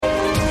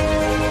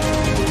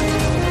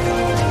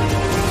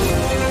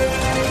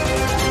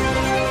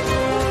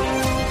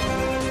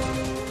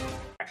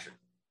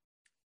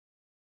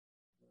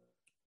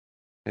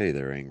Hey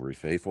there, angry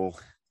faithful.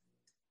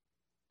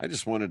 I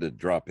just wanted to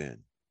drop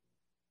in,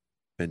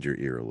 bend your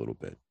ear a little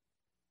bit,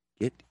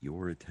 get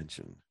your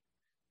attention.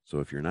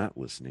 So if you're not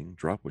listening,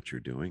 drop what you're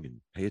doing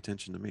and pay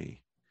attention to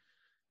me,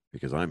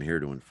 because I'm here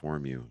to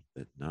inform you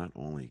that not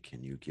only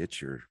can you get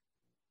your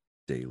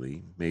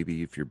daily,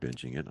 maybe if you're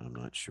binging it, I'm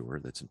not sure,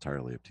 that's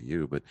entirely up to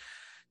you, but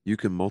you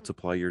can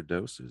multiply your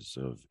doses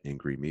of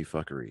angry me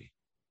fuckery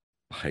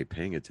by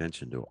paying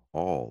attention to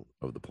all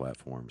of the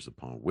platforms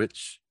upon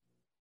which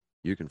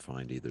you can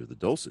find either the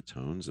dulcet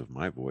tones of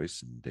my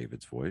voice and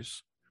David's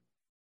voice,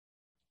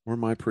 or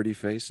my pretty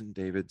face and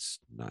David's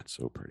not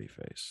so pretty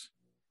face.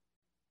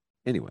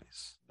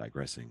 Anyways,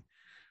 digressing,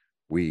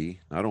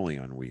 we are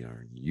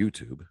on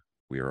YouTube,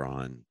 we are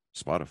on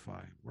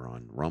Spotify, we're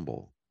on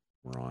Rumble,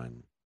 we're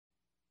on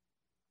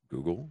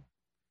Google,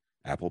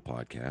 Apple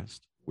Podcast.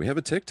 We have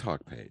a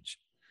TikTok page.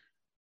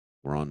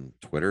 We're on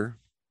Twitter,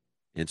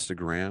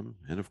 Instagram,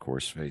 and of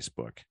course,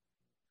 Facebook.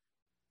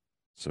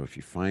 So if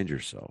you find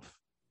yourself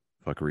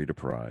fuckery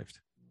deprived,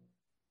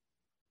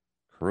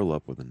 curl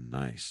up with a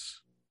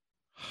nice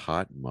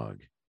hot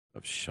mug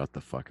of shut the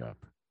fuck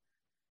up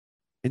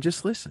and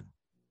just listen.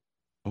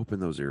 Open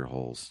those ear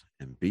holes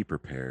and be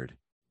prepared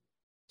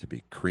to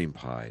be cream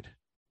pied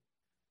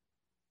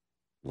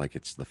like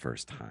it's the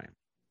first time.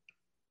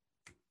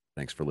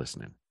 Thanks for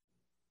listening.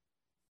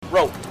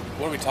 Bro,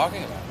 what are we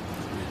talking about?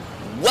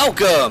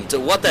 Welcome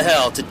to What the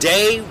Hell.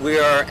 Today we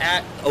are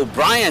at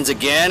O'Brien's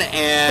again,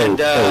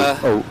 and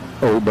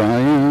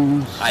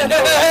O'Brien's. I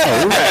know,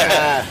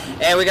 right?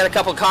 And we got a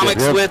couple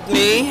comics with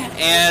me,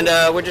 and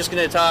we're just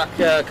going to talk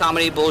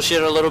comedy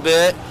bullshit a little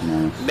bit.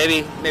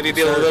 Maybe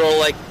be a little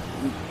like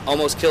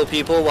almost kill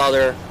people while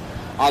they're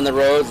on the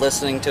road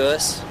listening to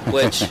us,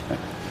 which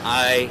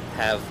I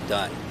have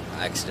done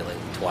accidentally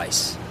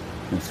twice.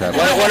 The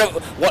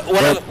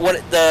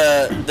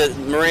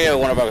Maria,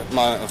 one of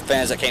my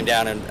fans that came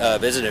down and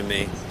visited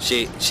me,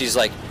 she's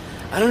like,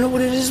 I don't know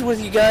what it is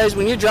with you guys.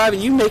 When you're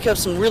driving, you make up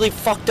some really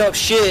fucked up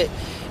shit,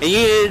 and you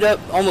ended up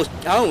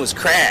I almost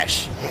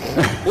crash.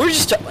 we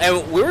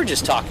were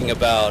just talking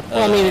about.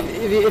 Well, I mean,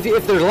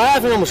 if they're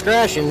laughing, almost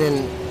crashing,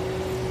 then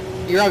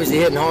you're obviously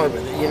hitting hard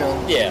with it, you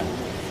know. Yeah,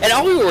 and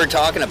all we were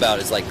talking about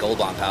is like Gold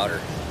Bond powder.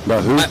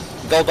 About who?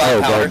 Gold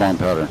Bond powder. Gold Bond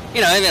powder.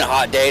 You know, even a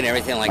hot day and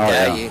everything like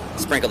that, yeah. You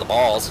sprinkle the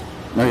balls.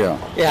 Oh, yeah.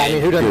 Yeah, I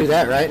mean, who doesn't do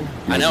that, right?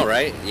 I know,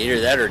 right? Either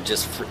that or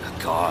just,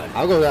 God.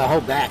 I'll go that whole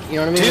back, you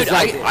know what I mean? Dude, it's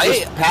like,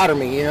 just powder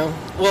me, you know?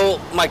 Well,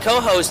 my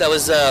co-host, I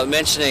was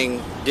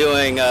mentioning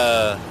doing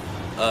the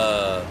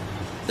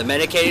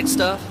medicated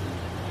stuff,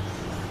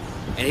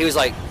 and he was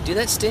like, dude,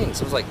 that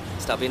stings. I was like,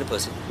 stop being a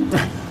pussy.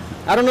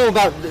 I don't know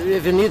about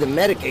if you knew the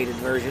medicated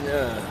version.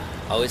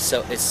 Oh, it's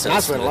so I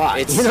sweat smooth. a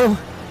lot, you know?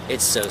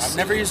 It's so I've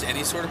never used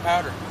any sort of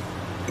powder.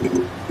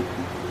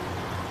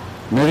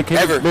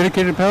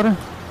 Medicated powder?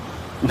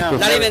 No,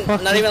 not even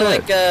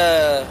like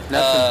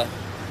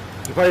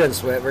He probably doesn't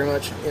sweat very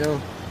much, you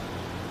know?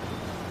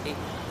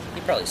 he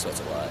probably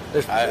sweats a lot.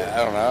 I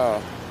don't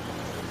know.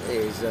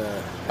 He's,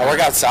 I work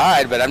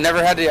outside, but I've never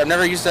thought like, hey, I'm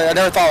gonna get some I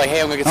don't think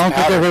I've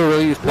powder. ever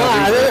really used no,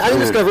 powder. I didn't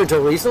discover it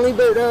until recently,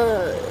 but,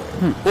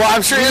 Well,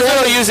 I'm sure he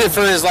doesn't really use it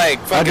for his like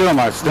I do fucking on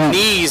my stumps.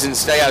 knees and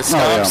stay out Oh,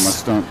 yeah, my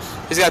stumps.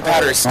 stumps. He's got to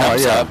powder his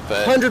stumps yeah. up,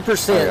 but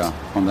 100% Oh, yeah,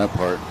 on that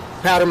part.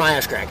 powder my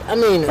ass crack. I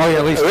mean, Oh, yeah,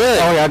 at least. Really?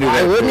 Oh, yeah, I do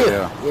that. why wouldn't too, you?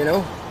 yeah. You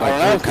know? I don't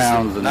know. Like 4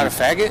 pounds. Not a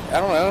faggot? I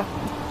don't know.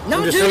 No,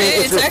 I'm just dude,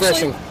 saying it's actually.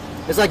 refreshing.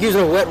 It's like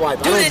using a wet wipe.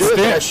 Dude, I don't do it,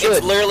 but I it's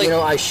should. literally- You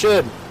know, I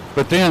should.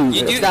 But then,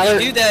 You do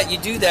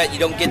that. You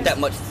don't get that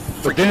much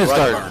but then freaking it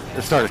rug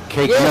burn. starts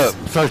caking Yes.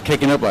 up. It starts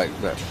caking up like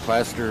that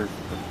plaster.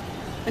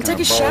 And kinda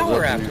take a balls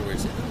shower up in you.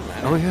 afterwards. It doesn't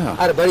matter. Oh, yeah. I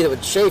had a buddy that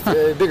would shave,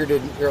 bigger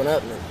dude growing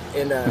up,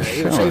 and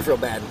he would Shower. shave real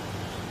bad.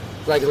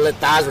 Like the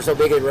thighs were so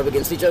big they'd rub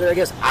against each other, I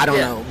guess. I don't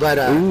Yeah. know. But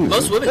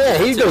Most women. yeah,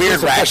 do he that, goes too. through Weird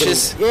some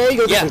rashes? Fucking, yeah, he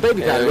goes through Yeah. some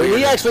baby powder. weird.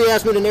 He actually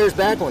asked me to near his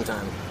back one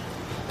time.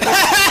 And I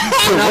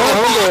was a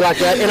homeboy like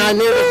that, and I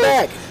neared his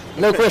back.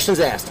 No questions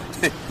asked.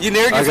 You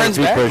narrowed I your got friend's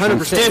two back?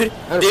 questions. 100%.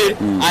 Dude,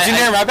 Did you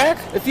narrow my back?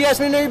 If you asked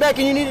me to near your back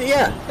and you need it,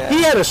 yeah.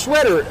 He had a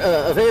sweater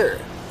of hair.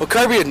 Well,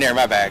 Kirby would narrow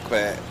my back,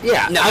 but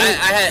Yeah. No, I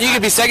had. you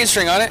could be second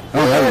string on it. Oh,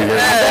 hell Yeah,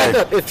 yeah.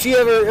 back up. If she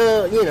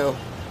ever,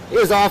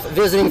 is off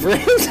visiting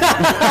friends,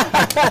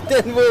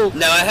 then we'll.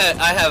 No, I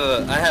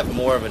have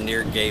more of a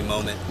near gay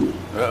moment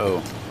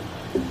Uh-oh.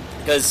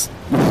 because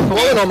I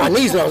went on my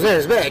knees when I was in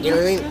his back, you know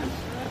what I mean?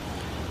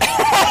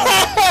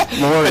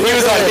 More, He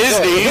was on his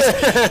knees.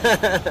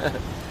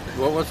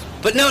 what was?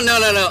 But no.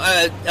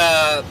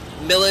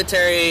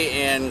 Military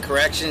and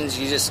corrections,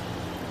 you just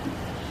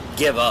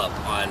give up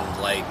on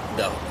like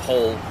the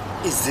whole.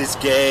 Is this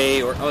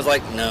gay? Or I was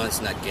like, no,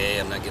 it's not gay.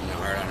 I'm not getting a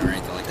hard on or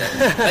anything like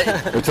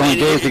that. It's only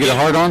gay if you get a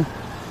hard on?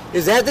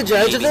 Is that the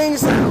judge of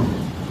things? Dude.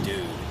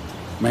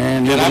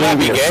 Man, you're I might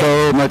be living gay.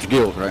 so much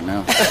guilt right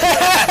now.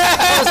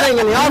 I was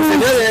thinking the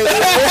opposite.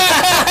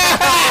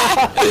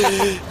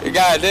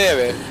 God damn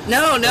it.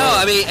 No.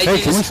 I mean, Hey,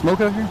 you can we just, smoke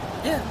out here?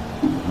 yeah.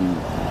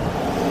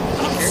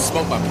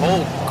 Smoke my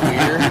pole,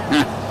 queer.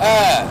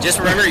 Just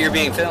remember, you're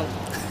being filmed.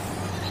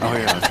 Oh,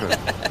 yeah, that's right.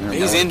 Yeah,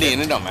 He's Indian,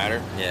 it don't matter.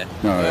 Yeah.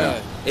 Oh,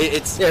 yeah.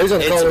 It's Yeah, who's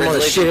gonna it's call him a on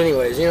his shit religion.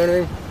 anyways? You know what I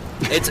mean?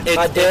 It's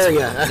I dare it's,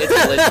 ya. it's a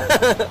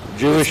religion.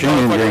 Jewish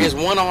Indian. Motherfucker drink. has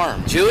one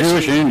arm.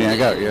 Jewish Indian, I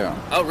got it, yeah.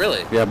 Oh,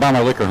 really? Yeah, I buy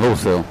my liquor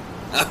wholesale.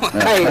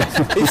 Hey,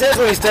 he says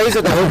when he stays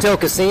at the hotel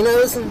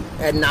casinos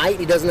at night,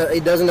 he does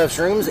enough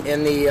shrooms,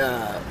 and the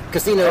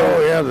casino, Oh,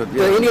 yeah,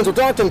 the Indians will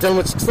talk to him, tell him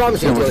what slot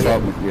machines he has.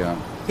 Yeah.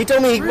 He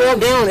told me he walked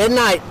down at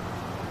night.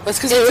 That's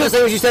because And he it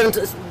took, was you seven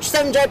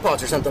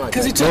jackpots or something like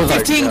that. he took Those are-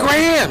 15 yeah.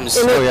 grams.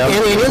 And the, Oh, yeah, and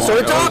the Indians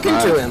started that was talking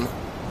nice. to him.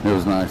 It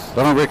was nice.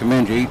 I don't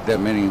recommend you eat that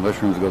many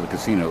mushrooms to go to the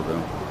casino,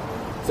 though.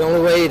 It's the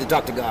only way to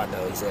talk to God,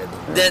 though, he said.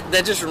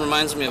 That just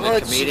reminds me of Oh, a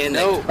it's- comedian.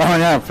 no. That, Oh,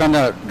 yeah, I found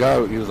out a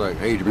guy, he was like,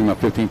 hey, did you bring my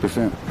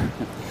 15%?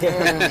 You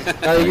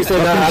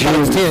said, no, I thought it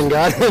was 10,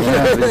 God.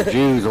 Yeah, these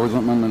Jews always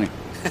want my money.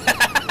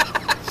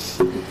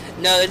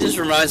 no, it just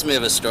reminds me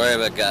of a story of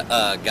a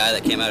guy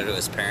that came out to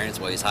his parents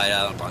while he's hiding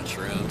out on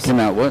shrooms. Came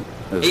out what?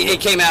 He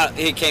came out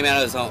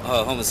as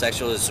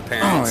homosexual as his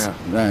parents. Oh,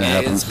 yeah. That And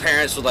happens. his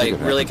parents were It like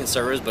happens. really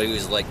conservative, but he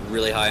was like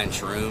really high on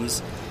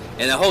shrooms.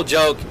 And the whole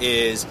joke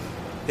is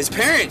his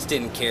parents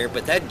didn't care,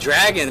 but that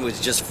dragon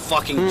was just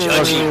fucking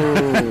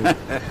judgy.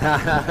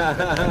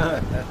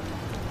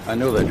 I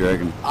know that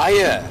dragon. I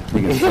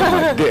He can suck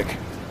my dick.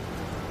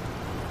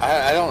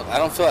 I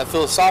don't feel that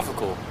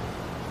philosophical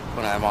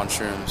when I'm on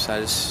shrooms.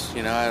 I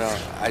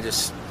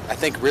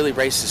think really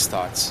racist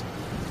thoughts.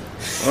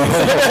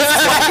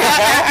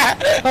 I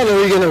don't know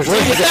where you're getting those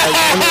rings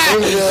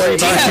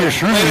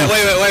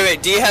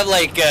Wait. Do you have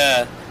like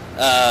a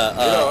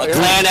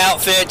clan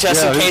outfit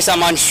just in Yeah, case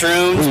I'm on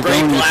shrooms, he's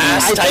break going-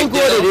 glass I type think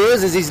deal? what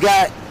it is he's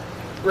got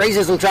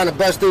racism trying to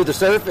bust through the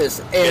surface,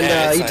 and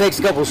Yeah, it's he like- takes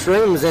a couple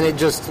shrooms, and it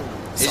just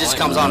It just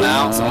comes on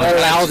out.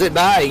 allows it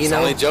by, you It's know,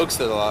 only jokes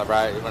that a lot,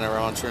 right? Whenever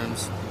I'm on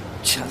shrooms.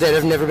 that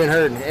have never been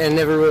heard and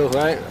never will,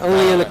 right?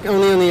 Only in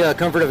the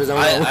comfort of his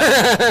own home.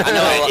 I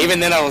know.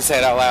 Even then, I don't say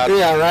it out loud.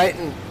 Yeah, right.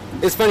 And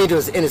it's funny to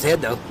in his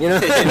head though, you know.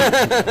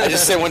 I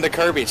just said one to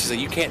Kirby, and she's like,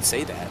 "You can't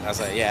say that." And I was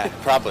like, "Yeah,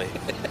 probably."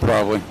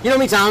 Probably. You know how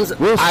many times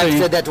We'll I've see.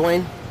 said that to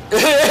Wayne?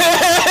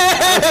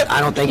 I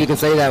don't think you can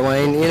say that,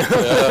 Wayne. You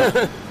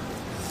know.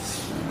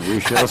 We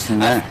shall see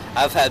that.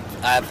 I've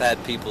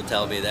had people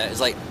tell me that.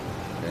 It's like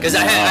because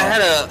I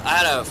had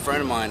a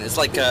friend of mine. It's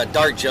like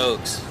dark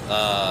jokes.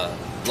 A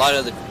lot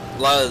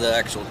of the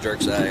actual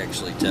jokes that I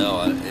actually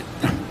tell,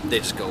 they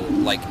just go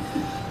like,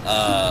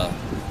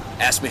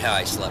 "Ask me how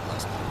I slept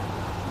last night."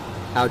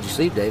 How'd you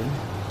sleep, David?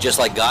 Just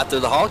like God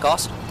through the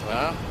Holocaust.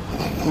 Well,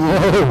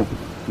 Whoa.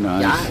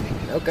 Nice.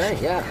 Yeah. Okay.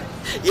 Yeah.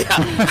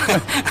 Yeah,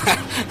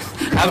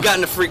 I've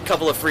gotten a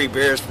couple of free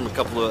beers from a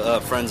couple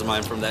of friends of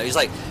mine from that. He's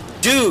like,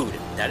 "Dude,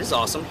 that is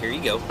awesome. Here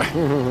you go."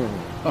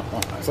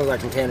 Sounds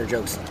like some Tanner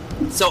jokes.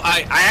 So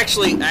I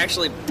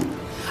actually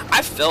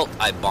felt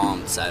I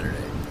bombed Saturday.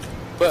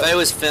 But if it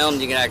was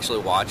filmed, you can actually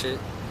watch it.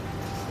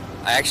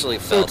 I actually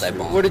felt I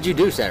bombed. What did you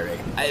do Saturday?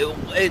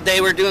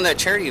 They were doing that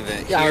charity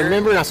event. Yeah, I here,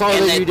 remember, and I saw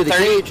and that you did the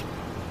cage.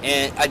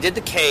 And I did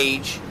the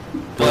cage,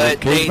 Was it a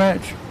but cage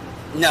match?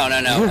 no,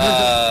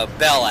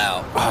 Bell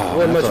out.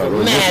 Wasn't much of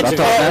a match. I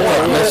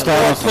thought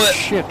that was some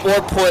shit.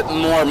 Or put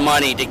more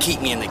money to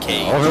keep me in the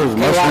cage. All there was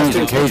Can't watch mushrooms too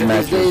and cage much of these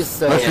matches. days,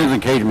 so- Mushrooms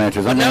and cage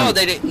matches. But I no, mean,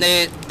 they didn't.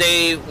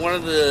 They one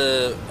of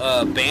the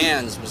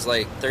bands was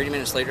like 30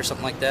 minutes later,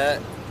 something like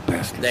that.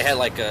 bastards. They had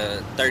like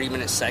a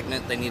 30-minute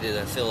segment they needed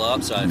to fill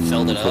up, so I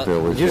filled it That's what up. they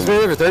always You just do.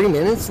 been there for 30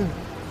 minutes?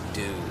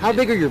 Dude, How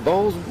big are your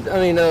balls? I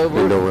mean,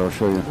 Bend over, I'll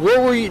show you.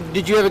 where were you?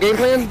 Did you have a game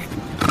plan?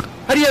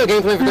 How do you have a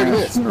game plan for 30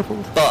 minutes?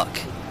 fuck.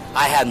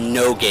 I have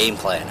no game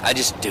plan. I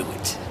just do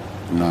it.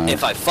 Nice.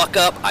 If I fuck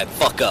up, I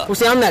fuck up. Well,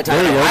 see, I'm that type.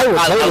 There you go. I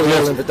would totally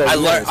nail him for 30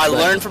 minutes. I but-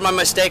 learned from my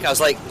mistake. I was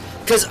like,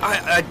 because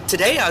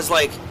today I was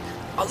like,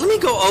 let me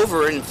go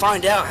over and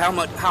find out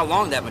how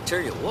long that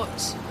material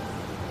was.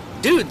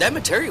 Dude, that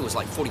material was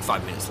like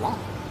 45 minutes long.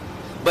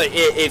 But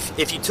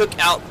if you took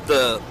out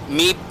the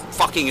me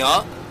fucking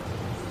up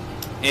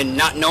and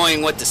not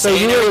knowing what to So say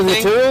you and were the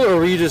everything. material, or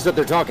were you just up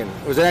there talking?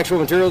 Was it actual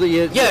material that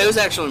you had? Yeah, it was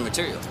actual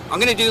material. I'm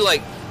gonna do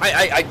like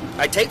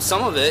I taped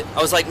some of it.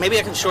 I was like, maybe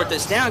I can short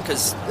this down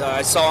because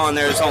I saw on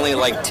there's only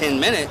like 10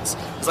 minutes.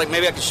 I was like,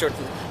 maybe I can short.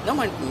 No,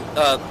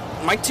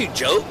 my two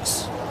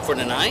jokes for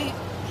tonight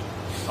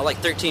are like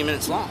 13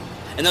 minutes long,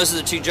 and those are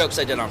the two jokes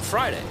I did on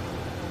Friday.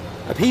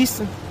 A piece?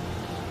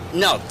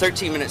 No,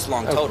 13 minutes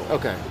long Oh, total.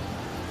 okay.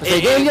 I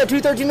say, damn, you got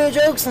 2 13-minute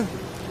jokes?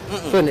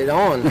 Putting it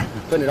on.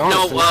 Putting it on.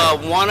 No, us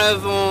tonight. one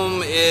of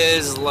them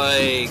is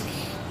like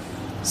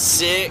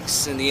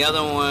 6, and the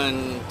other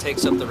one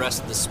takes up the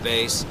rest of the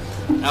space.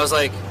 And I was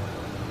like,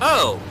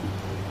 oh,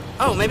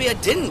 maybe I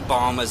didn't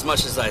bomb as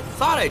much as I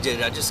thought I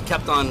did. I just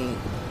kept on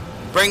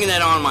bringing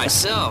that on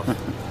myself.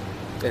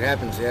 It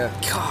happens, yeah.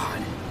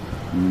 God,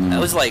 that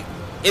was like,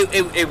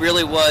 it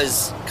really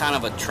was kind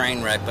of a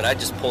train wreck, but I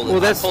just pulled it.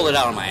 Well, I pulled it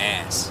out of my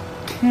ass.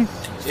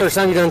 First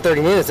time you've done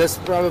 30 minutes, that's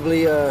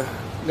probably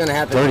going to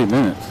happen. 30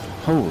 minutes.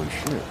 Holy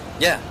shit.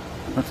 Yeah,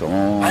 That's a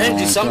long I didn't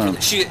do something.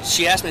 time.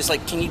 She asked me, it's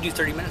like, can you do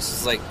 30 minutes?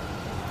 It's like,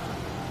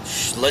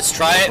 let's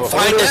try it. I Find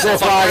wonder out. if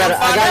that's fuck why around,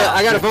 find out.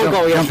 I got a phone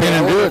call Jump in yesterday. I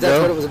and do wonder it, if that's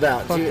though. what it was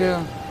about. Fuck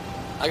yeah.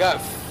 I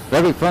got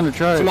That'd be fun to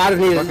try. She might have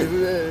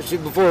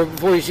needed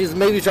before she's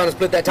maybe trying to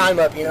split that time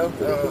up, you know.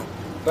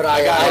 But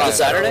I On a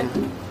Saturday?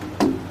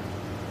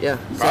 Yeah,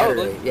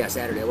 Probably. Saturday. Yeah,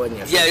 Saturday. It wasn't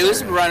Yeah, yesterday. it was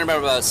Saturday. right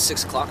about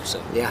 6 o'clock or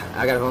so. Yeah,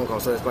 I got a phone call,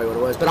 so that's probably what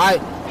it was. But I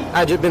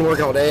had just been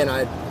working all day, and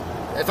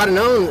if I'd have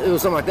known it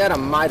was something like that, I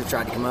might have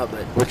tried to come up.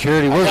 But What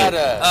charity was it?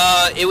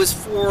 It was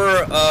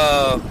for it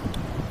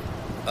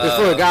was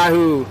for a guy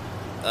who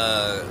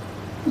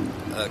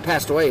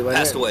passed away. Wasn't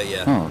passed it? away.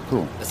 Yeah, Oh,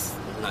 cool. that's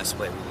a nice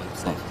way we want to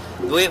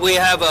say. We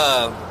have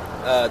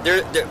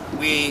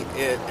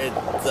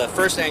the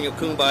first annual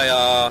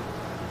Kumbaya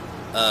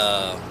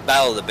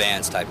Battle of the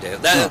Bands type day.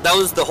 That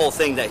was the whole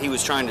thing that he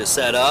was trying to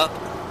set up.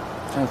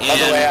 By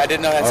the way, I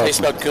didn't know that's how you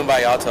spelled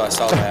Kumbaya until I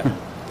saw that.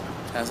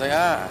 I was like,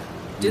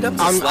 Dude, I'm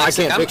I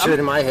dyslexic. can't picture it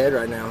in my head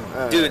right now.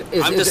 Dude,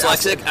 I'm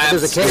dyslexic.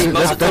 There's a K.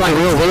 Most of That's a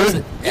real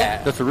word?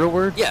 Yeah. That's a real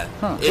word? Yeah.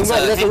 Huh. It's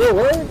That's a real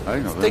word? I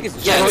didn't know I think that.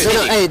 it's Yeah, Jewish.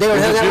 it's- Hey, they don't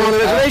have that one on the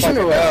reservation,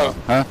 or what?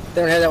 Huh?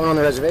 They don't have that one on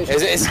the reservation.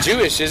 It's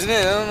Jewish, isn't it?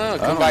 I don't know.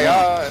 don't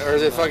Kumbaya, or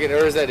is it fucking,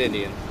 or is that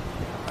Indian?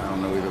 I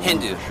don't know either one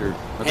Hindu. for sure.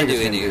 I think it's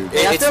Hindu.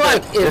 Yeah, I It's feel the-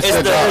 like it's it's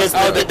the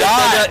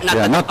dye.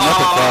 Yeah, not the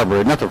fry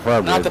bread, not the fry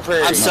bread. I'm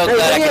Hey, so let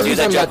glad me I ask could you do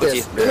that something joke about with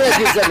this. you. Let me ask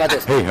you something about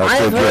this. Hey, how I've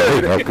could you?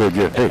 heard, Hey, how could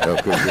you? Hey, how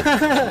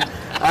could you?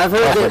 I've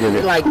heard I'll that forgive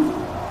you. like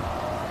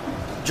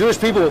Jewish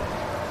people,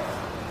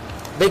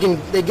 they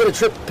get a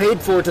trip paid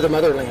for to the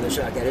motherland and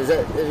shit like that.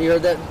 Have you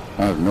heard that?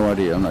 I have no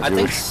idea. I'm not I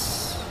think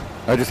Jewish.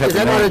 I just have Is to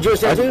that know. not a Jewish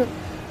tattoo?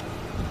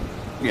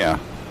 Yeah.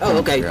 Oh,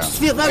 okay. Yeah. Just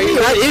feel like me,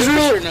 right?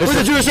 Israel with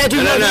a Jewish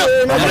tattoo. No.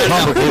 I'm a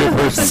complicated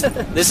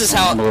person. this is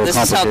I'm a little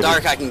how complicated.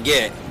 dark I can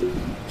get.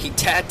 He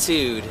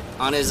tattooed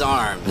on his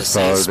arm the The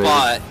same Star of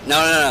spot.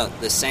 No,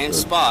 the same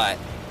spot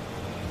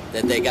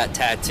that they got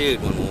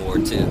tattooed when World War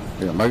II.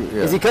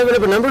 Yeah, Is he covering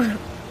up a number?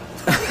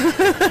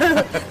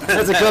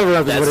 That's a cover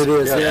up, is what it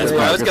is. yeah, that's Yeah.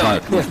 where I was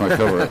going. That's my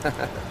cover up.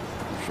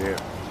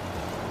 Shit.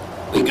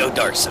 We go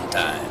dark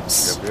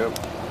sometimes. Yep.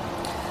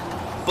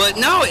 But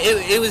no,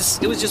 it was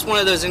just one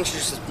of those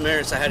interesting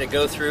experiences I had to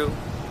go through,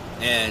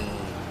 and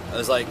I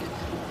was like,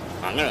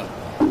 I'm gonna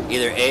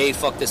either A,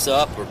 fuck this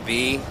up, or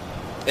B,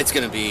 it's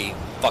gonna be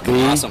fucking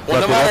awesome.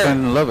 Well, no Fuck it up matter-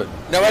 and love it.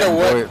 No matter Enjoy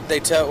what it. they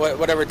tell,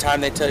 whatever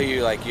time they tell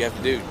you, like, you have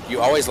to do, you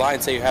always lie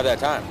and say you have that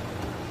time.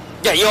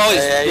 Yeah, you always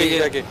Yeah, you, you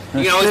you, like it.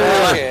 you can always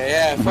Fuck it,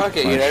 yeah, fuck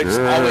it, you know, just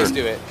Sure. always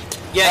do it.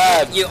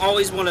 yeah, you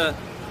always want to.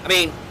 I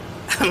mean,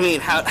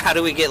 how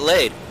do we get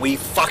laid? We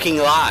fucking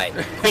lie.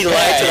 We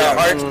lie to our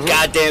heart's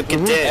goddamn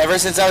content. Ever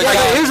since I was Yeah,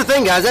 young, here's the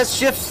thing, guys. That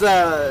shifts.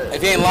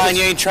 if you ain't lying,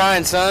 you ain't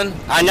trying, son.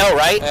 I know,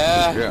 right?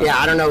 Yeah,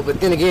 I don't know, but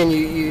then again,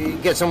 you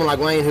get someone like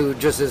Wayne who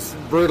just is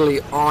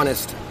brutally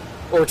honest,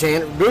 or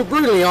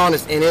brutally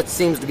honest, and it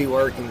seems to be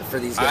working for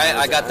these guys.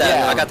 I got that.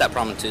 Yeah. I got that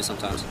problem too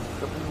sometimes.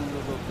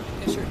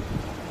 Yeah, sure.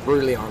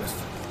 Brutally honest.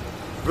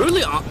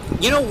 Brutally,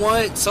 you know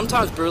what?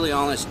 Sometimes brutally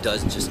honest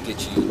does just get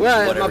you.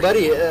 Well, whatever. my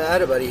buddy, I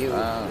had a buddy who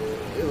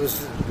it was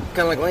kind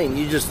of like Wayne.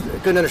 You just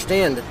couldn't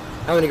understand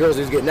how many girls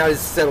he was getting. Now he's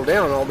settled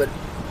down and all, but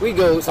we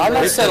go. I'm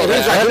not settled and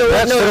he's down. like, you know what?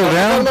 That's No, settled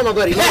down? I'm talking about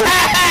my buddy.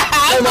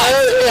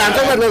 Yeah, I'm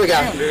talking about another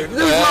guy. It was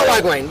not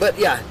like Wayne, but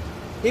yeah.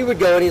 He would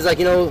go and he's like,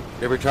 you know,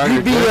 You ever tried you'd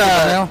your be, clothes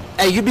now?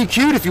 hey, you'd be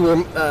cute if you wore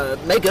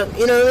makeup,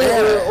 you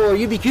know, or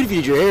you'd be cute if you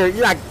did your hair.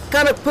 You like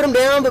kind of put him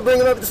down, but bring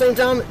him up at the same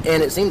time,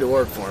 and it seemed to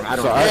work for him. I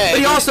don't know. Yeah, But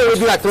he also would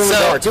be like throwing so- the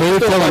darts. so He'd you're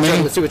throw a telling bunch of me-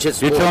 them and see which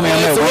hits you're score. telling me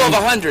Well, I'm it's a not rule of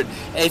Wayne. 100.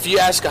 If you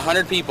ask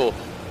 100 people,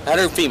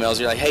 100 females,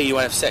 you're like, hey, you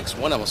want to have sex?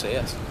 One of them will say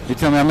yes. You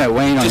tell me I'm at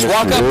Wayne on Just this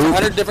walk up to road?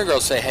 100 different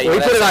girls, say, hey, you Well, he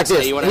want to put it have like sex? this.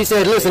 Hey, you wanna He have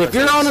said, sex? listen, if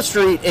you're on the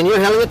street and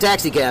you're hailing a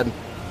taxi cab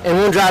and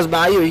one drives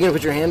by you, are you going to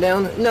put your hand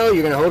down? No,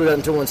 you're going to hold it up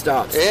until one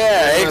stops.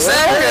 Yeah,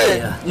 exactly.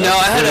 Yeah. No,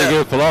 I Pretty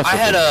good philosophy.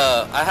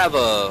 have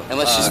a.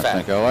 Unless she's I fat.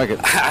 think I like it.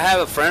 I have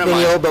a friend of Then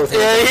you mine. hold both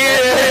Yeah,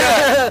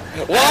 hands.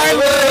 yeah.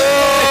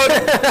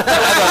 Wine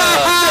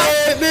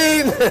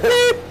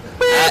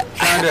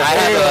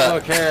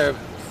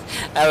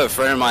I have a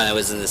friend of mine that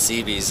was in the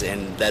Seabees,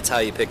 and that's how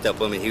he picked up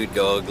women. He would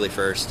go ugly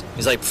first.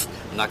 He's like, "Pfft,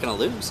 I'm not gonna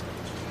lose.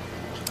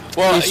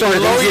 Well, You started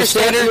you lower losing your your stats,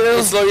 standards. you know?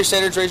 Let's lower your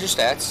standards, raise your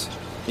stats.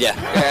 Yeah.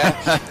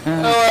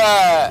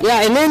 Yeah.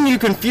 Yeah, and then you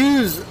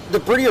confuse the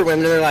prettier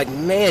women, and they're like,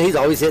 man, he's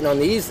always hitting on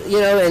these, you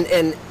know,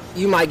 and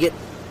you might get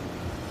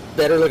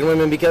better looking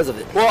women because of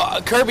it.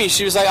 Well, Kirby,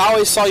 she was like, I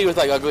always saw you with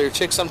like uglier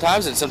chicks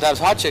sometimes, and sometimes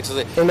hot chicks. I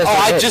was like, And that's oh,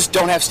 not I it. just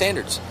don't have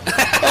standards.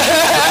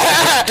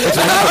 It's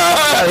a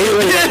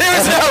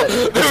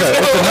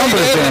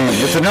numbers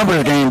game. It's a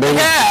numbers game, baby.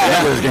 Yeah. It's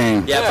a numbers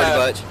game. Yeah, pretty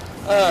much.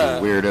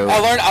 Weirdo.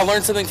 I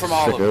learned something from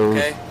all of them. Sickos.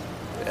 Okay.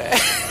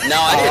 No,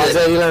 I I did.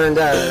 say you learned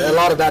a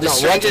lot about The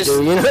not what to strangest-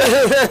 do, you know.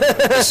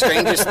 The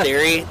strangest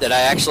theory that I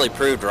actually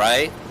proved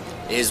right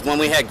is when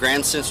we had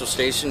Grand Central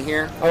Station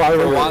here. Oh, I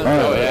remember for a while.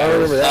 that. Oh, yeah. I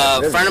remember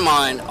that. A friend of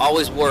mine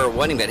always wore a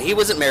wedding band. He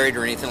wasn't married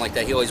or anything like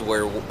that. He always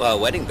wore a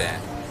wedding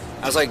band.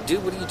 I was like,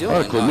 dude, what are you doing?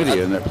 Oh,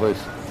 chlamydia in that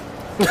place.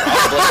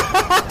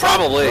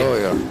 Probably. Oh,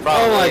 yeah.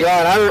 Probably. Oh, my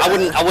God.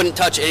 I wouldn't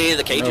touch any of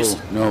the cages.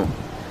 No.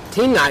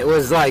 Teen night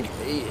was like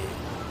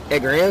at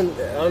Grand.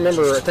 I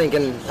remember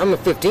thinking, I'm a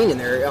 15 in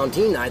there on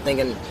teen night,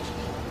 thinking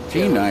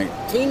Teen night.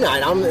 Teen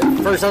night. I'm the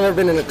first time I've ever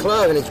been in a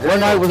club, and it's great. What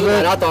night was Teen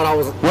that? night, I thought I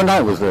was What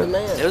night was the that?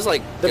 man. It was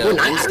like The night-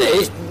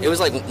 Wednesday. It was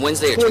like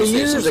Wednesday or 20 Tuesday.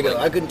 years something ago.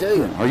 like I couldn't tell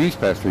you. Our youth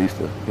pastor used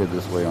to head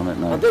this way on that I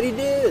night. bet he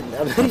did.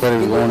 I bet I thought he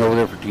was did. going over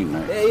there for teen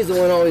night. Yeah, he's the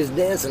one always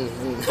dancing.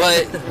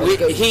 But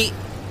he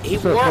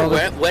What's up, wore a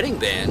brother? wedding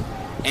band,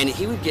 and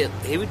he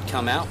would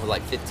come out with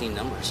like 15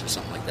 numbers or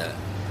something like that.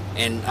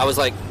 And I was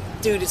like,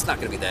 dude, it's not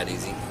gonna be that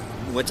easy.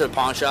 Went to the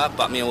pawn shop,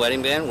 bought me a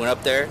wedding band, went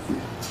up there.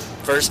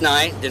 First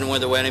night, didn't wear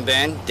the wedding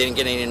band, didn't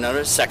get any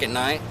notice. Second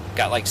night,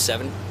 got like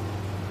 7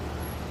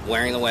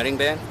 wearing the wedding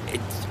band.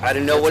 I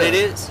didn't know what it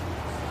is.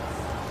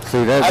 See,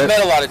 I've that,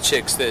 met a lot of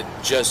chicks that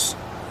just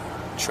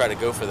try to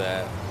go for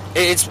that.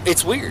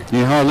 It's weird. you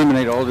know how I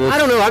eliminate all this? I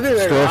don't know. I've been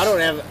there. Stress? I don't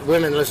have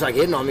women that looks like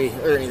hitting on me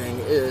or anything.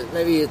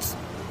 Maybe it's.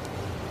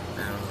 I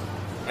don't know.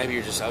 Maybe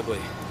you're just ugly.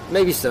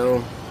 Maybe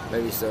so.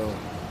 Maybe so.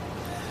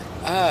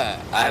 I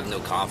have no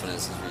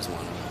confidence is the reason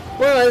why.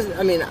 Well,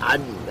 I mean,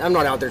 I'm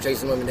not out there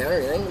chasing women down or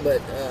anything,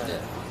 but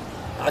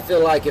I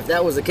feel like if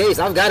that was the case,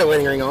 I've got a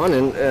wedding ring on,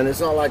 and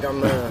it's not like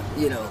I'm,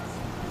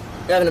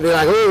 having to be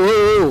like,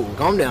 whoa,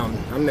 calm down,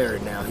 I'm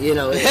married now, I'm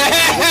gonna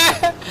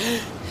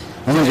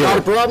It's not a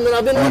get problem that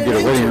I've been a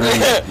wedding running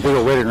ring. into. Big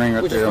old wedding ring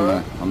right Which is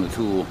there fine. on the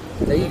tool.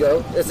 There you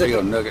go. It's There you go,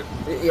 a, nugget.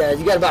 yeah,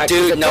 you got to buy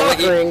Dude, a no, cock what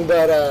you- ring,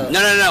 but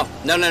No.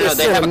 it's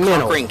They have a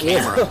sentimental. cock ring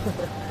camera.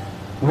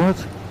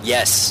 What?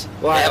 Yes,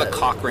 Why- they have a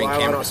cock ring why am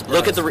I camera. not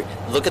Look at surprised?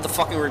 look at the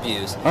fucking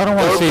reviews. I don't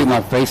want to see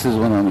my faces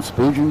when I'm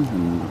spooging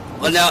and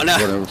Well, no.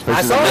 whatever.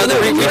 Faces saw I'm it. No,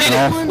 we we did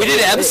off. it. did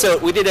an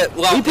episode. We did it.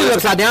 Well, He put it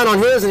upside down on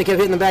his, and he kept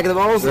hitting the back of the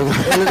balls. In the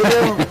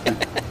video.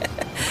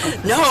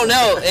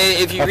 no.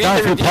 If you I read found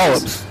a the few reviews,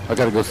 polyps. I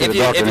gotta go see if the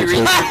you doctor next read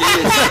week. the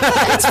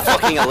reviews, it's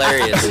fucking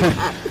hilarious.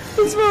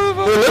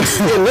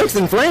 It looks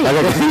inflamed. I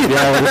gotta see. Yeah,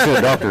 I gotta see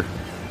the doctor.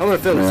 I'm gonna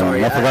film it. Yeah,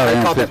 Sorry, I forgot I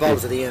I caught that am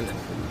balls at the end.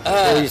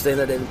 What were you saying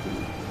there, David?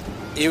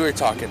 You were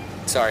talking.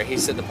 Sorry, he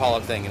said the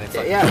polyp thing, and it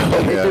fucking. Yeah,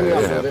 it threw me off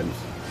a it little bit. happens.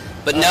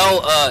 But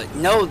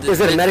no. Is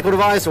it a medical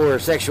device or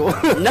sexual?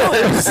 No,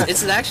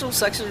 it's an actual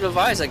sexual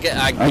device. I I get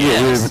weird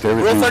guess. with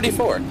Rule everything.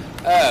 34.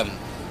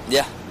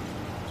 Yeah.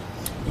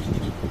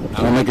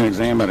 I don't make an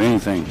exam about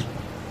anything.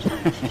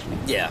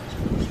 Yeah.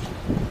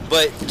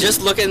 But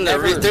just look in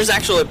there's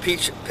actually a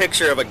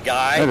picture of a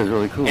guy. That is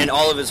really cool. And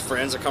all of his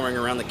friends are coming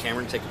around the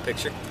camera to take a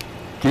picture.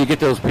 Can you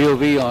get those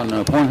POV on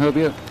Pornhub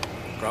yet?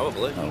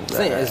 Probably. Oh,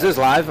 Is this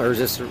live or is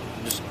this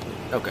just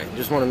okay?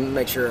 Just want to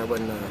make sure I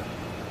wasn't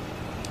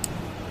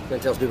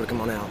gonna tell people to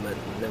come on out, but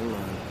never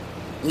mind.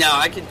 No,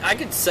 I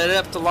could set it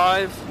up to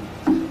live,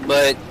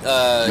 but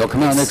They'll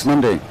come out next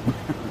Monday.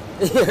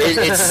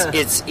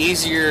 it's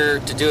easier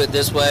to do it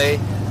this way.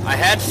 I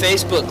had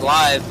Facebook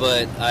Live,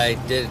 but I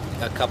did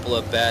a couple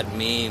of bad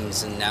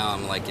memes, and now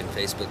I'm like in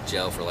Facebook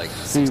jail for like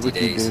See 60 what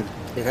you days. did.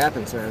 It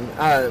happens, man.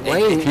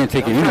 Wayne Can't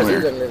take you I'm surprised he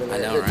anywhere. doesn't live in I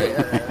there. know, right?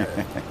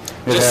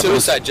 It Just happens.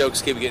 suicide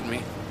jokes keep getting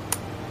me.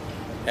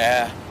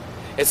 Yeah.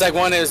 It's like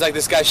one, it was like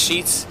this guy's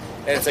sheets,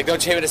 and it's like,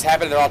 don't shave it, it's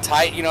happened, they're all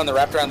tight, and they're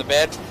wrapped around the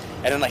bed.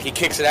 And then, like, he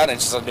kicks it out, and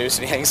it's just a noose,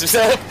 and he hangs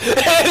himself. Like,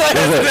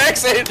 that's the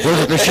next thing. Was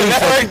it the sheets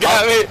That one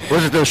got me.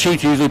 Was it those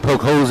sheets you usually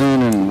poke holes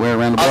in and wear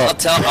around the I'll block?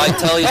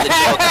 tell you the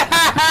joke.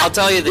 I'll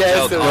tell you the Yes,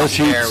 joke it off was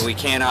air. sheets. We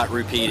cannot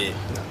repeat it.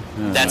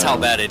 That's how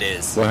bad it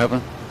is. What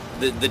happened?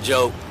 The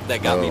joke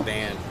that got me Oh.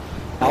 banned.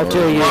 I'll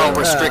tell you. Well,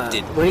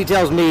 restricted. When he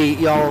tells me,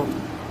 y'all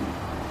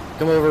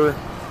come over,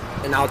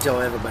 and I'll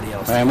tell everybody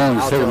else. I'm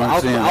only I'll 7 tell-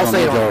 months in. I'll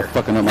say it on y'all here.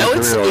 fucking up my No,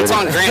 career it's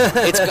on already.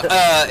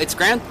 Grant. It's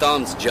Grant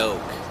Thumb's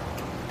joke,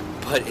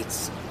 but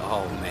it's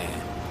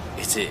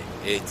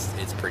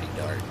it's pretty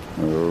dark.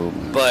 Oh,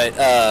 man.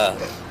 But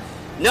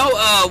no,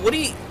 what do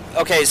you?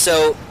 Okay,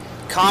 so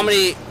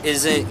comedy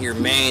isn't your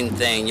main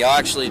thing. You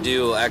actually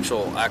do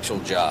actual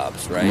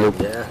jobs, right? Nope.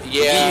 Yeah.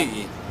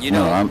 Yeah. You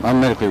No, know.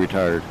 I'm medically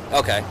retired.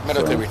 Okay.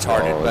 Medically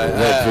retarded, Oh, but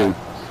that too.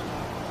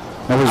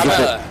 I was I'm just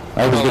a-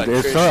 I was I'm an good.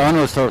 electrician. I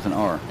know it starts with an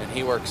R. and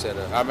he works at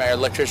I'm an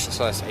electrician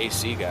slash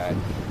AC guy.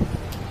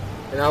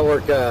 And I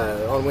work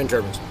on wind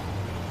turbines.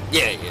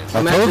 Yeah.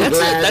 I told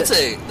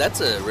you. That's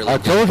a really. I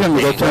told him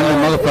to go thing. turn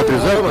them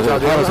motherfuckers up. It was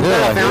hot as I'm hell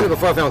glad I out found it here.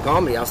 before I found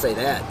comedy. I'll say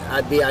that.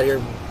 I'd be out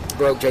here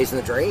broke chasing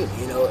the dream,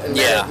 And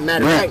Yeah.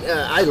 matter of Right. fact,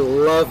 I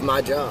love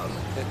my job.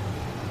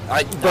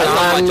 I But love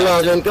I'm my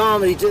job, too. loving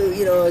comedy too.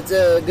 It's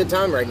a good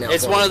time right now.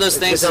 It's for one me. of those It's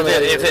a things good time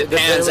if to- it good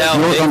pans time out to-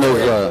 You work on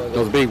big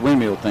those big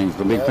windmill things,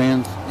 the big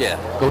fans. Yeah.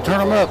 Go turn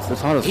them up.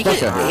 It's hot as He,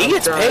 fuck out here. he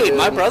gets I'm paid. trying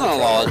My to-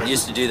 brother-in-law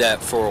used to do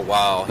that for a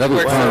while. That'd be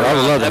worked fun. for, I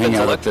would love to hang Evans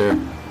out up Electric. there.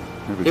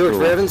 That'd be He works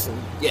cool. for Evans.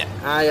 Yeah.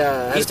 I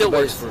had He a still few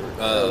works buddies-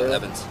 for really?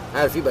 Evans. I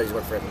had a few buddies who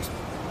work for Evans.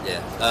 Yeah.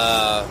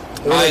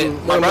 One My of them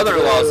went to the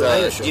brother-in-law's.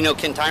 Hyenas Do you know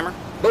Ken Timer?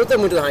 Both of them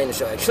went to the Hyenas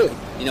show actually.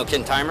 You know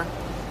Ken Timer?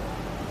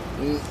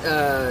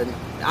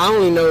 I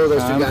only know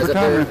those two I'm guys for up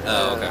there. Timer.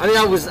 Oh, okay. I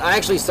mean, I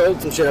actually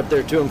sold some shit up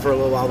there to him for a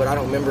little while, but I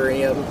don't remember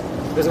any of them.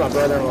 This is my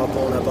brother-in-law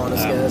pulling up on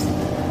us, guys.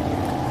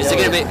 Is it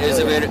gonna be? Yeah. Is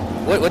it?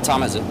 What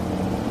time is it?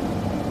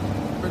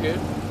 We're good.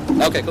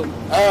 Okay, cool.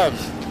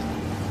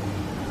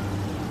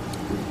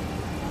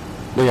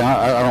 But yeah,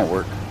 I don't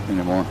work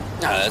anymore.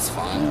 No, that's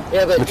fine.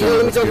 Yeah, but Which you know, let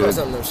me one's talk about good?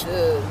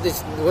 something.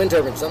 This wind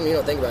turbine, something you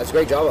don't think about. It's a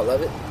great job. I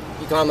love it.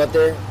 You climb up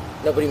there,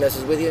 nobody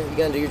messes with you. You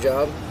gotta do your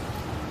job.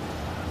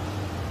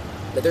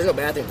 But there's no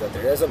bathrooms up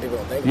there. That's something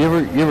people don't think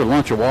about. You ever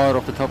launch a wad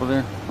off the top of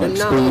there? Like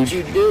No, but spooge?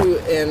 you do,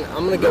 and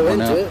I'm gonna go Rub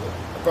one into out. it.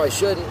 I probably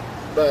shouldn't,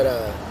 but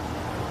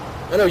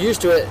I know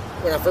used to it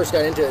when I first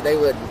got into it. They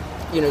would,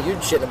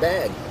 you'd shit in a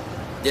bag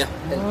Yeah.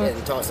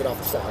 and toss it off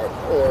the side,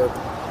 or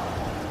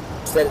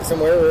set it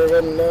somewhere where it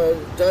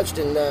wasn't touched.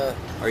 And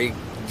Or you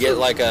get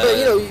like a. but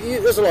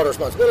there's a lot of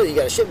responsibility. You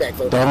got a shit bag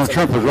full of Donald that.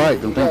 Trump was right.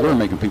 Don't think Yeah. we're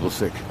making people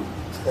sick.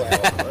 Well,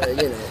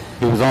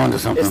 He was on to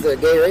something. it's the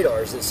gay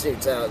radars that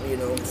shoots out,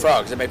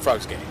 Frogs. They made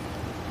frogs gay.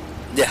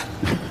 Yeah.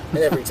 and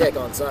every tech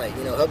on site.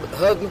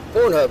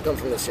 Pornhub comes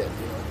from this shit.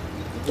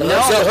 The No.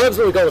 hub's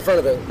what we call the front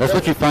of the. That's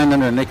what you find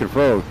under a naked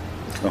frog.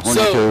 The horny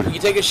So toad. you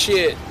take a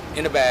shit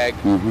in a bag.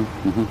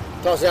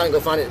 Toss it out and go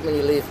find it when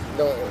you leave.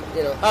 Don't.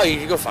 Oh, you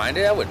can go find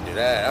it? I wouldn't do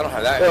that. I don't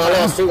have that. Well, I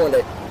lost two one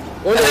day.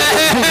 One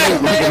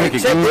day. Make a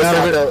Check goon this out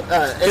of out it? though.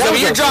 And So that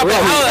was you're a dropping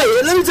rough- how-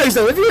 Hey, let me tell you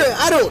something.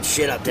 I don't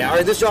shit up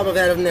tower. This job I've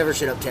had, I've never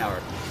shit up tower.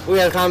 We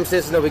had a common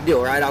sense, no big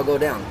deal, right? I'll go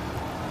down.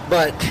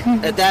 But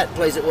at that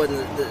place, it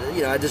wasn't.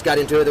 I just got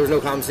into it. There was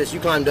no common sense. You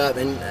climbed up,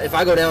 and if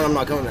I go down, I'm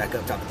not coming back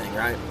up, type of thing,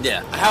 right?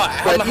 Yeah.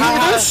 But if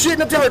I was shitting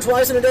up tower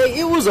twice in a day,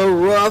 it was a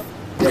rough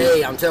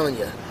day. I'm telling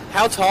you.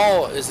 How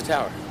tall is the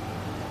tower?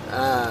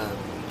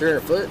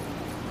 300 foot.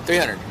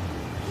 300.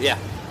 Yeah.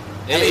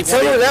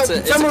 Somewhere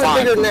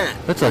bigger than that.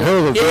 That's a hell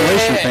of a Yeah.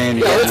 ventilation fan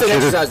you Yeah, got. it's an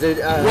Should've- exercise, dude.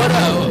 What?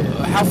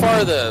 How far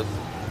are the?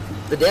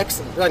 The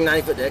decks, like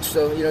 90-foot decks.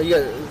 So you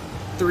got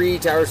 3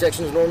 tower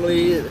sections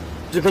normally,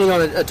 depending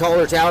on a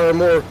taller tower or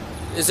more.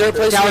 Is there a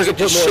place where Towers you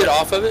can that put just more- shit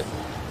off of it?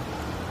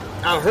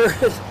 I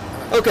heard.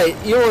 Okay,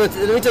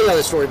 let me tell you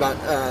the story about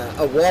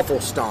a waffle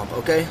stomp.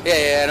 Okay,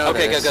 Yeah, I know.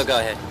 Okay, what it is. go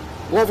ahead.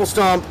 waffle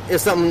stomp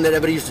is something that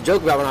everybody used to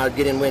joke about when I would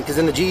get in wind, because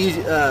in the GE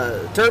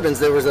turbines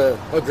there was a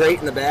grate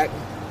in the back,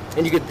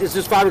 and it's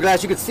just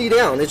fiberglass. You could see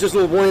down. It's just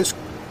little 1-inch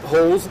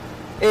holes,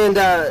 and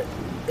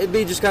it'd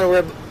be just kind of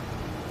where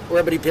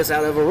everybody piss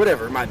out of or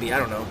whatever it might be. I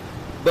don't know,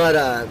 but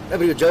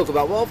everybody would joke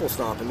about waffle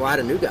stomping. Well, I had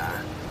a new guy,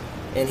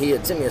 and he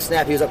had sent me a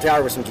snap. He was up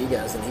tower with some G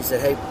guys, and he said,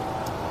 "Hey,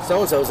 so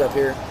and so's up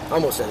here." I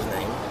almost said his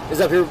name. Is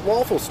up here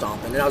waffle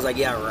stomping, and I was like,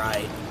 "Yeah,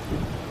 right."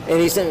 And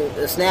he sent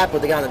me a snap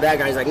with the guy in the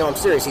background. He's like, "No, I'm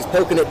serious. He's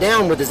poking it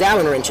down with his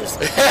Allen wrenches."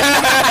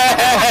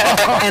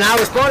 And I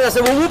responded. I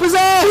said, "Well, whoop his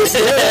ass."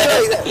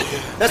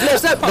 That's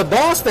messed up. The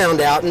boss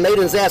found out and made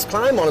his ass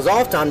climb on his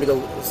off time to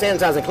go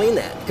sanitize and clean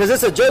that, because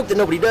it's a joke that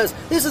nobody does.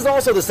 This is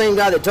also the same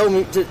guy that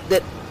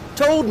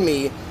told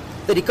me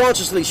that he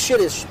consciously shit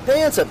his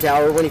pants up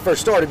tower when he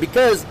first started,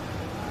 because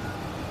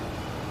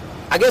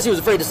I guess he was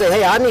afraid to say,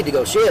 "Hey, I need to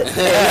go shit." And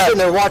he's sitting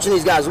there watching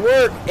these guys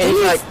work, and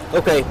he's like,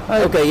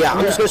 "Okay, yeah,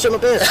 I'm just gonna shit my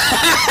pants."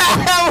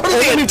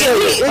 Let me tell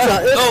you,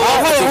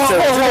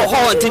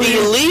 Hold on. Did he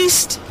at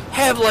least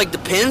have like the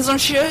pins on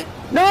shit?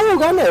 No,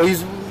 God, no.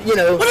 He's,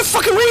 What a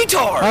fucking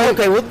retard!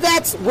 Okay, well,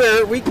 that's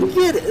where we can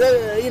get it.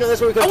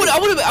 That's where we come. I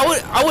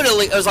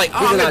was like,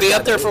 I'm gonna be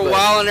up there for a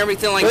while and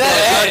everything like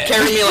that.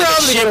 Carry me like a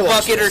Probably shit gonna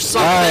watch bucket or this.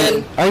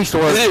 something. I used to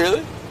work.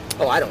 Really?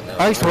 Oh, I don't know.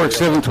 I used to work He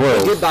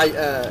 712. did buy.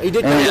 He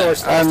did buy And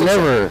yours. I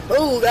never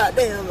Oh,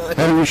 goddamn! had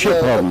any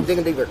shit problem.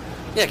 Digging deeper.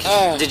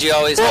 Yeah. Did you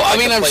always? Well, have, I like,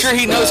 mean, a I'm place sure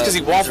he to, knows because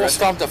he waffle dress?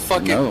 stomped a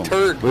fucking No.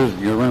 turd.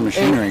 You're running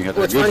machinery. You got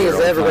to What's get funny there is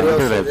all the everybody time.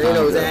 else They have they know time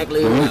to exactly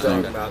do what we're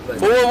anything. talking about.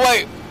 But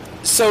Wait.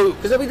 So,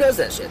 because nobody does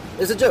that shit.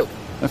 It's a joke.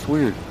 That's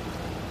weird.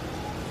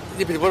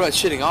 yeah, but what about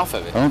shitting off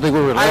of it? I don't think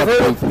we were I've allowed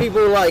heard to. of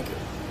people like,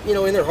 in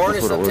their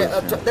harness what it up, was,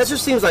 up yeah. that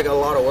just seems like a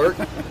lot of work.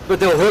 But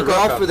they'll hook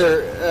off with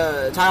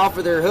their tie off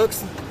with their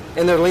hooks,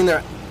 and they'll lean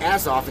their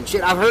ass off and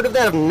shit. I've heard of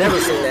that. I've never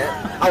seen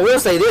that. I will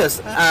say this: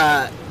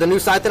 the new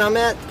site that I'm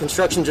at,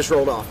 construction just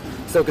rolled off.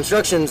 So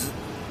construction's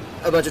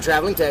a bunch of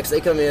traveling techs.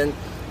 They come in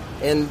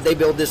and they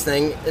build this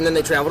thing, and then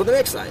they travel to the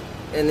next site,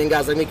 and then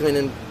guys like me come in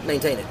and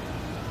maintain it.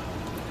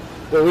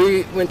 Well,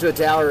 we went to a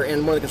tower,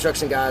 and one of the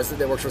construction guys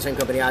that works for the same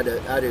company I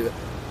do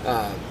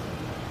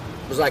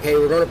was like, "Hey,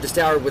 we're going up this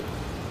tower with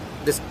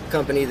this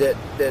company that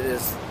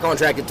is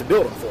contracted to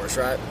build them for us,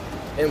 right?"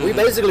 And we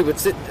basically would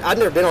sit. I'd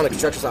never been on a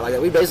construction site like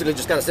that. We basically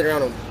just kind of sit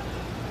around and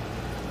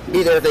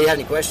be there if they had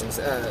any questions.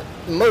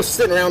 Most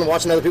sitting around and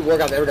watching other people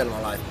work I've ever done in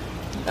my life.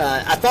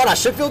 I thought I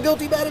should feel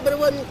guilty about it, but it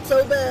wasn't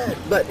so bad.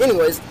 But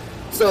anyways,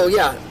 so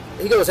yeah,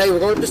 he goes, "Hey, we're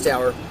going up this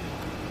tower."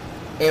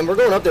 And we're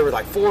going up there with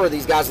like 4 of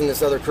these guys in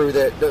this other crew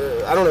that,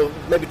 I don't know,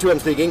 maybe 2 of them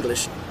speak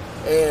English.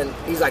 And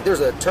he's like,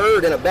 "There's a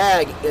turd in a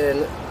bag in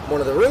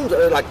one of the rooms,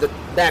 or like the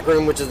back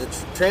room, which is the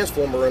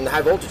transformer room, the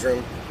high voltage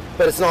room.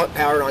 But it's not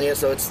powered on yet,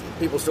 so it's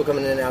people still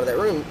coming in and out of that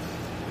room."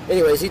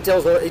 Anyways, he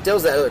tells that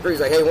other crew, he's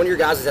like, "Hey, one of your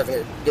guys is having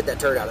to get that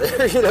turd out of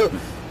there,"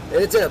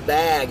 And it's in a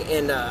bag.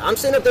 And I'm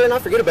sitting up there and I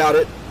forget about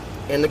it.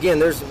 And again,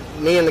 there's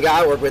me and the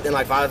guy I work with and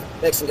like 5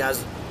 Mexican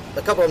guys.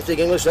 A couple of them speak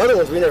English, the other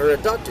ones we never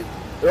had talked to.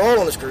 They're all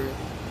on this crew.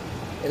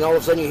 And all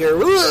of a sudden you hear,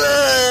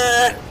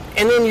 "Ugh!"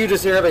 And then you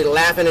just hear everybody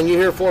laughing, and you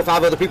hear 4 or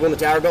 5 other people in the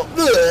tower go,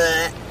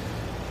 "Ugh!"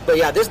 But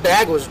yeah, this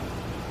bag was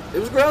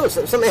gross.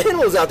 Some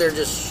animals out there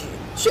just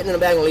shitting in a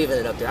bag and leaving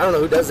it up there. I don't know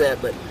who does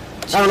that, but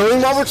I don't know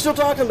even why we're still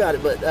talking about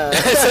it. But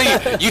So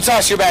you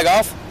toss your bag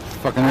off?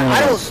 Fucking I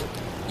animals. don't.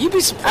 You'd be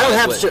surprised. I don't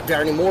have a with- strip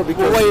tower anymore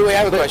because Well, wait, I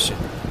have a question.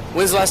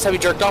 When's the last time you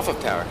jerked off of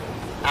tower?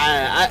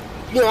 I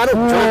don't drink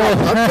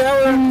off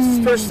towers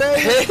per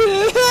se.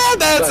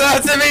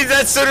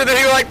 That's sooner than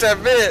you like to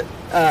admit.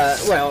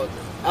 Well,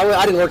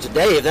 I didn't work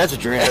today, if that's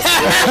what you're asking.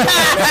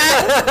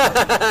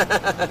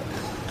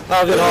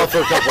 I've been off for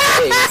a couple of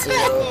days, you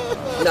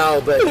know.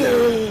 No, but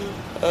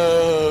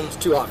it's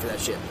too hot for that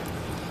shit.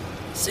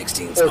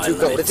 16's Or my too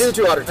cold. limit. It's either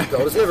too hot or too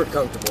cold. It's never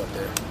comfortable up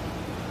there.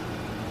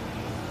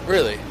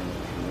 Really?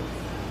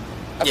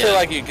 I Yeah. feel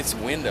like you could get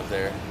some wind up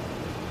there.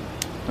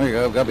 There you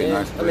go. Gotta be Yeah,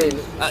 nice. I mean,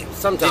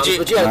 sometimes, did you-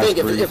 but you gotta Nice think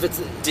if breeze. it's.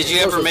 Did you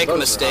most ever of make a those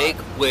boats are mistake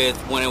with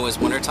when it was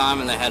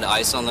wintertime and they had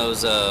ice on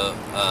those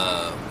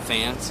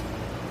fans?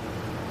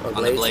 hot.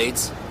 On the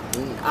blades?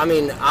 I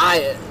mean,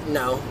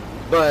 no,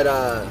 but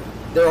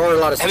there are a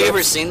lot of. Have you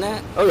ever steps. seen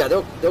that? Oh yeah,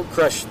 they'll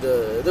crush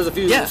the. There's a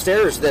few Yeah.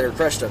 stairs that are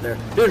crushed up there,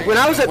 dude. When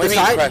I was at What the do you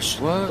mean site,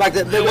 crushed? What? like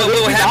the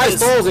What ice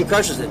happens- falls and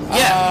crushes it.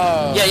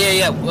 Yeah.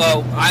 Yeah.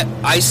 Well,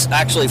 ice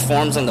actually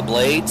forms on the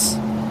blades,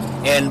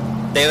 and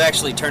they've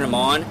actually turned them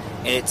on,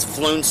 and it's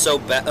flown so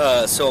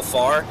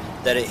far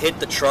that it hit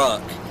the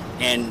truck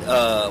and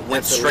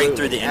went straight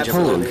through the engine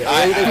block. Absolutely.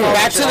 They fall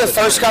Back to off the it.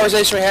 first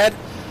conversation we had.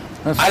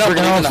 That's I don't freaking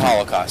believe in the awesome.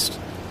 Holocaust.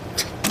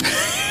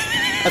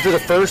 After the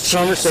first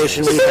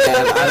conversation we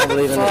had, I don't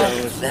believe in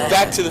those.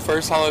 Back to the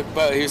first Holocaust.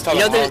 But he was talking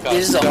You know, about Holocaust.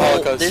 there's a The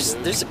whole,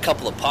 Holocaust. there's a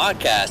couple of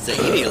podcasts that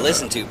you need to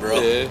listen to, bro.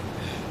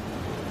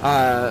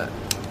 Yeah.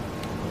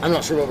 I'm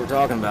not sure what we're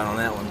talking about on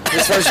that one.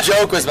 His first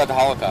joke was about the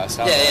Holocaust.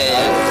 Yeah.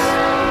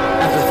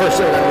 After the first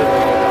show, I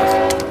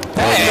moved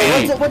on.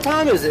 Hey, What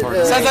time is it?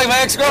 sounds like my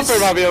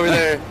ex-girlfriend might be over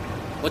there.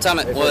 What time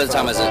is it? 8:45.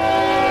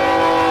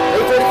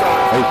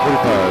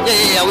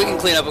 8:45. Yeah, we can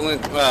clean up and we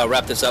can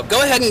wrap this up.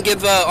 Go ahead and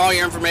give all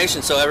your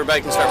information so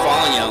everybody can start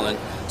following you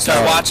and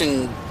start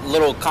watching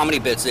little comedy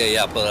bits that you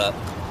put up.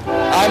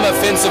 I'm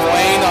Offensive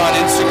Wayne on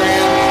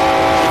Instagram.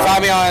 You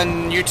find me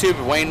on YouTube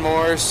at Wayne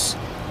Morris.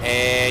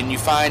 And you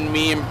find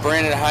me and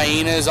Brent at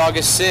Hyenas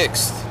August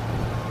 6th.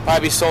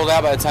 Probably be sold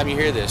out by the time you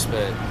hear this,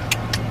 but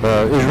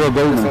Israel I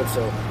Golden. hope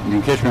so. You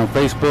can catch me on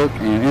Facebook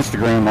and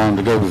Instagram on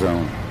the Go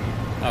Zone.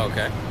 Oh,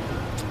 okay.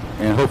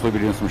 And hopefully be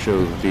doing some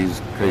shows with these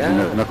crazy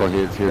Yeah.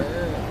 knuckleheads here.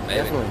 Maybe.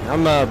 Definitely.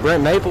 I'm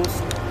Brent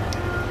Maples,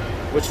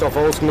 Wichita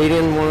Falls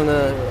comedian, one of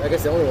the, I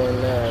guess the only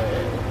one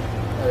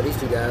out of these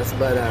two guys.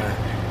 But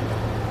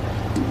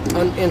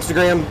on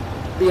Instagram,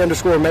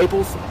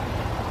 _Maples.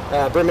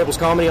 Brent Maples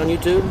Comedy on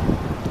YouTube.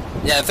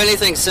 Yeah, if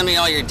anything, send me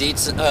all your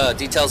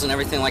details and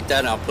everything like that,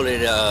 and I'll put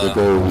it. The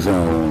Go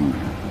Zone.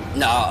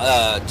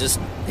 Just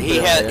he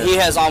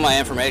has all my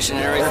information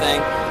and everything.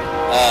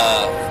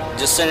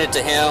 Just send it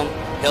to him.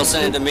 He'll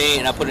send it to me,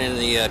 and I'll put it in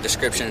the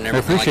description and I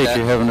everything like appreciate that.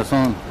 you having us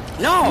on.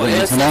 No,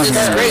 Yeah, it's come on, great.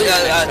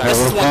 man. This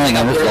is one thing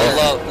I That's really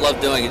awesome. love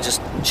doing, is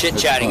just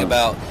chit-chatting fun.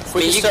 about. I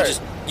mean,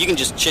 you can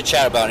just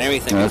chit-chat about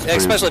anything, Yeah, that's pretty-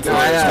 especially if you're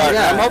Yeah, ready to start.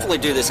 yeah. I'm hopefully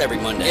do this every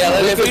Monday. yeah,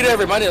 if we do it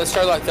every Monday, let's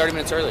start like 30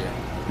 minutes earlier.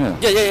 Yeah.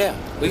 Yeah.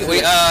 And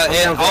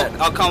down for that.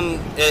 I'll come.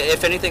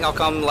 If anything, I'll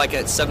come like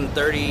at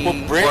 7:30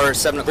 or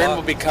 7 Brent o'clock.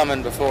 will be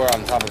coming before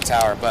on top of the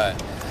tower, but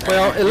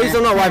Well, at least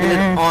I'm not wiping it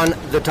on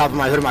the top of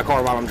my hood of my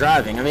car while I'm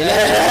driving. I mean,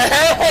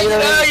 hey,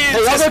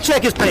 y'all go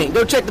check his paint.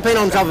 Go check the paint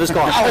on the top of his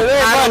car. I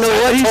don't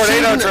know what he's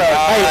Tornado shooting. truck.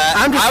 Hey,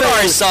 I'm just I've saying,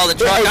 already saw the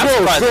truck. Hey, I'm girls,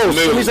 surprised it girls,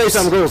 let me moves. say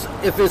something, girls.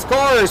 If his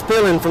car is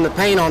peeling from the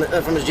paint on it,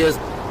 from his jizz,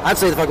 I'd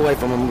stay the fuck away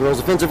from him, girls.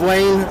 Offensive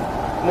Wayne,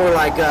 more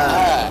like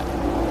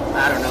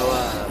I don't know,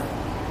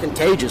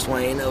 contagious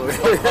Wayne over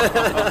here.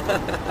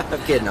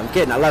 I'm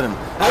kidding. I love him.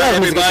 I love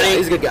him. everybody.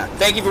 He's a good guy.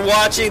 Thank you for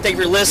watching. Thank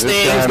you for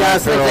listening. Good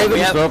guys. Phil. Thank you.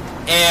 What's up?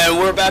 And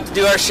we're about to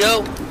do our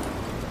show.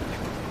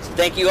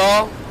 Thank you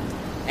all.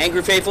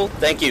 Angry Faithful,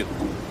 thank you.